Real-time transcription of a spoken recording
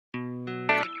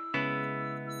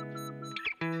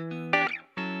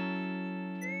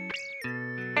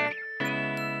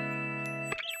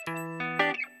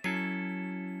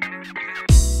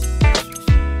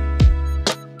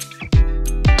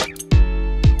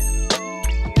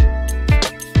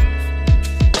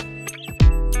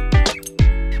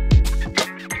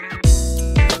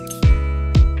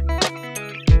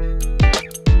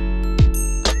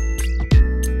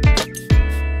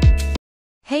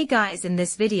guys, in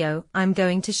this video I'm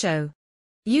going to show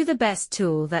you the best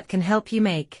tool that can help you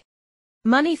make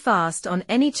money fast on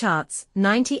any charts.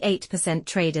 98%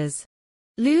 traders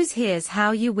lose. Here's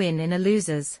how you win in a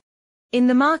losers. In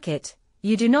the market,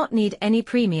 you do not need any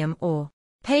premium or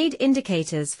paid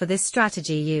indicators for this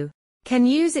strategy. You can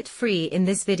use it free. In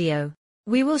this video,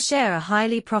 we will share a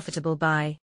highly profitable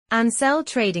buy and sell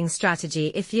trading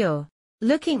strategy. If you're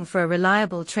looking for a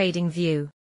reliable trading view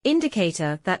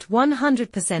indicator that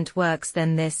 100% works,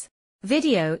 then this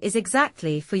video is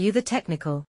exactly for you. The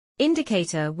technical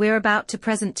indicator we're about to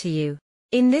present to you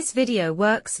in this video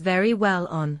works very well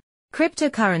on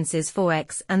cryptocurrencies,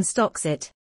 forex and stocks.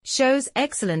 It shows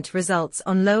excellent results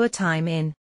on lower time.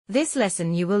 In this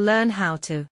lesson you will learn how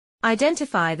to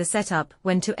identify the setup,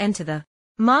 when to enter the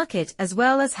market, as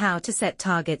well as how to set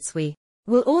targets. We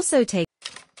will also take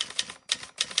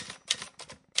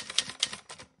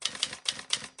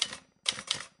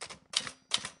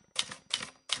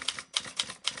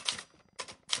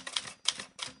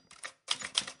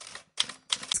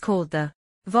called the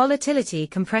volatility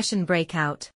compression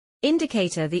breakout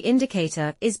indicator. The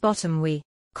indicator is bottom. We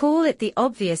call it the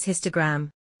obvious histogram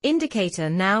indicator.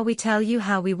 Now we tell you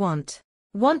how we want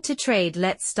to trade.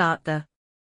 Let's start the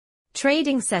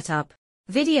trading setup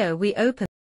video. We open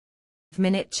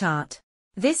 5-minute chart.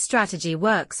 This strategy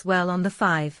works well on the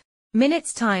 5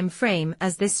 minutes time frame,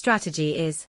 as this strategy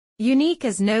is unique,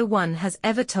 as no one has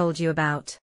ever told you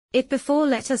about it before.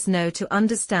 Let us know to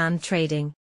understand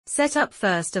trading setup.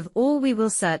 First of all, we will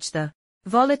search the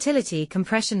volatility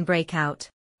compression breakout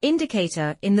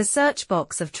indicator in the search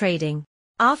box of trading.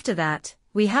 After that,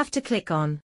 we have to click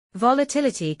on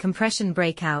volatility compression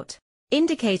breakout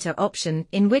indicator option,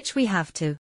 in which we have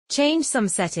to change some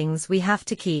settings. We have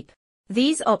to keep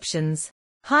these options.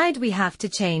 Hide. We have to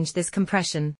change this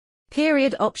compression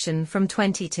period option from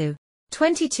 20 to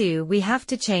 22. We have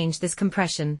to change this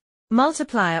compression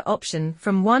multiplier option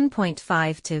from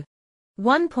 1.5 to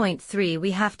 1.3.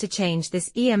 We have to change this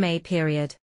EMA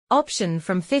period option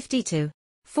from 50 to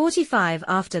 45.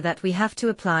 After that, we have to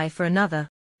apply for another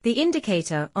the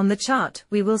indicator on the chart.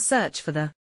 We will search for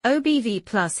the OBV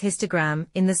plus histogram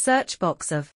in the search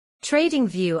box of trading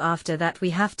view. After that, we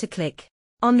have to click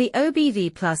on the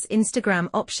OBV plus histogram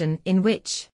option, in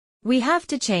which we have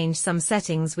to change some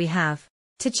settings. We have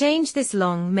to change this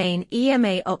long main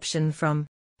EMA option from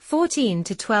 14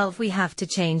 to 12. We have to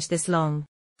change this long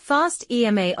fast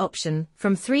EMA option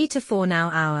from 3 to 4.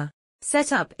 Now our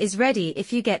setup is ready.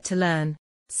 If you get to learn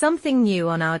something new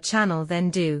on our channel, then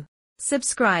do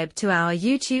subscribe to our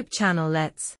YouTube channel.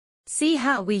 Let's see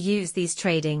how we use these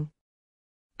trading.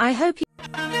 I hope you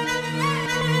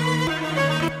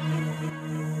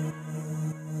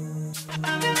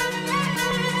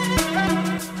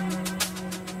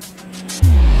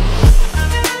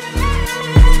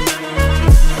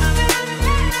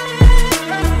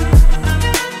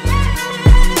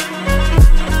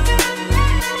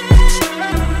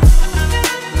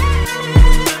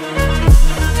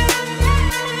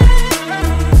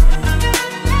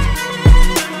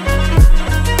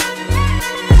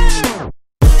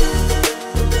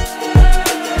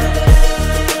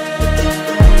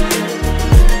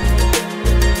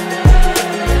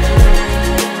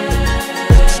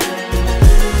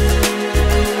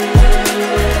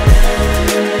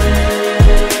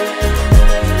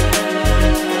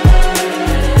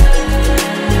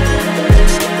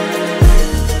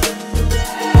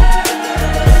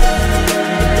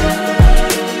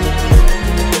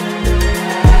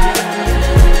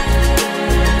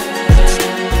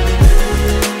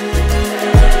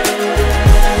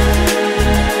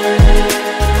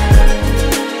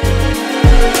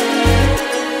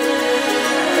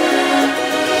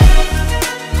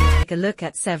a look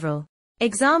at several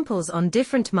examples on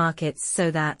different markets so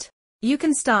that you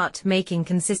can start making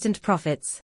consistent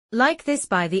profits like this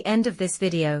by the end of this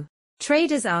video.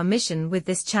 Traders, our mission with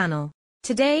this channel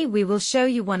today, we will show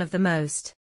you one of the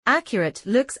most accurate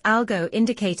looks algo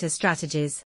indicator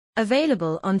strategies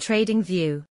available on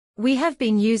TradingView. We have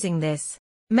been using this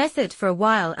method for a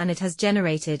while and it has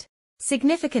generated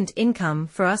significant income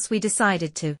for us. We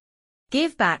decided to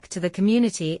give back to the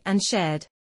community and shared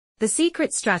the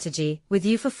secret strategy with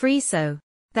you for free so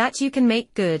that you can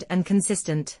make good and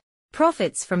consistent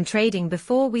profits from trading.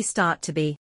 Before we start, to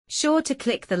be sure to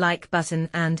click the like button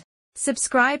and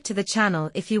subscribe to the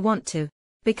channel if you want to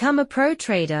become a pro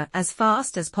trader as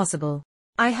fast as possible.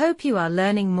 I hope you are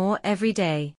learning more every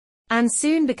day and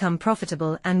soon become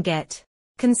profitable and get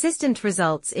consistent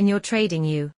results in your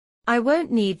trading. I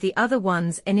won't need the other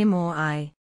ones anymore.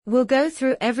 I will go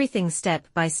through everything step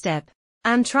by step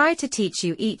and try to teach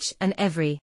you each and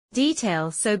every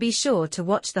detail, so be sure to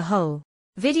watch the whole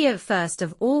video. First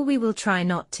of all, we will try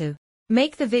not to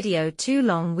make the video too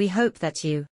long. We hope that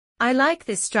I like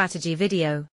this strategy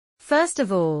video. First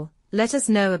of all, let us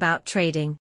know about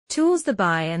trading tools. The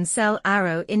buy and sell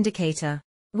arrow indicator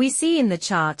we see in the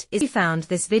chart is. If you found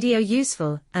this video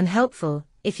useful and helpful,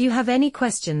 if you have any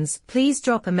questions, please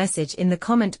drop a message in the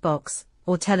comment box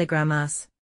or Telegram us.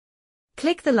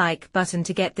 Click the like button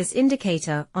to get this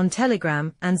indicator on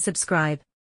Telegram and subscribe.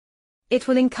 It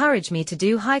will encourage me to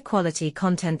do high quality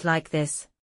content like this.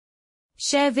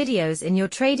 Share videos in your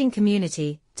trading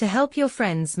community to help your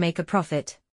friends make a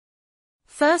profit.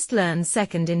 First learn,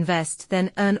 second invest,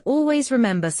 then earn. Always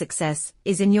remember, success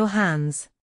is in your hands.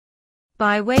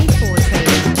 By Way 4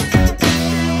 Trading.